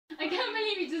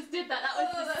believe you just did that. That was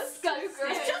disgusting. So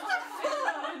It's just a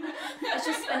phone. Let's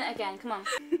just spin it again. Come on.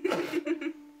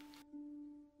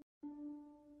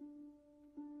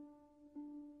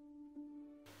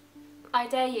 I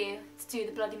dare you to do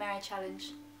the Bloody Mary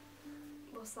challenge.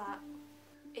 What's that?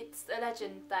 It's a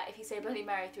legend that if you say Bloody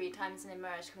Mary 3 times and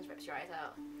emerge comes rips your eyes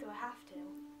out. Do I have to?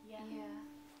 Yeah.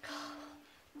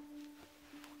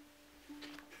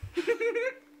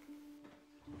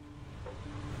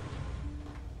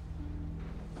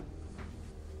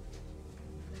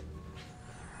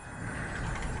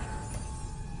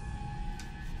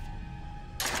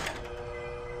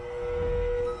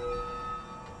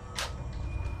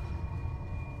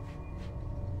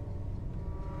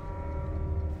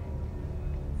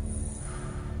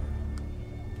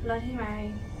 Bloody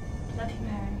Mary, Bloody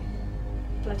Mary,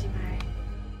 Bloody Mary.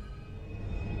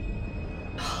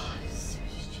 Oh, this is so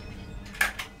stupid.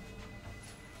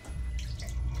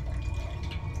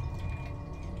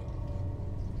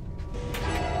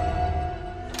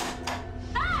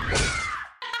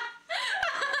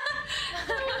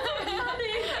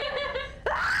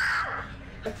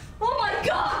 Oh my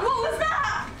God! What was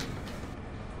that?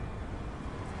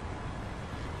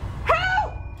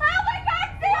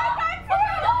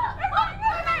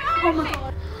 Oh my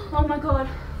god. Oh my god.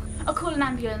 I'll call an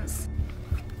ambulance.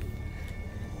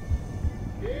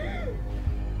 Erin,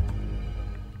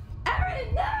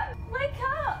 no! Wake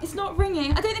up! It's not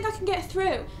ringing. I don't think I can get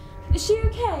through. Is she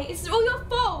okay? It's all your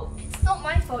fault. It's not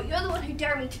my fault. You're the one who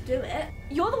dared me to do it.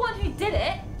 You're the one who did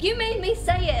it. You made me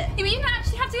say it. You didn't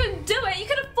actually have to go and do it. You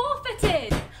could have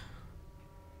forfeited.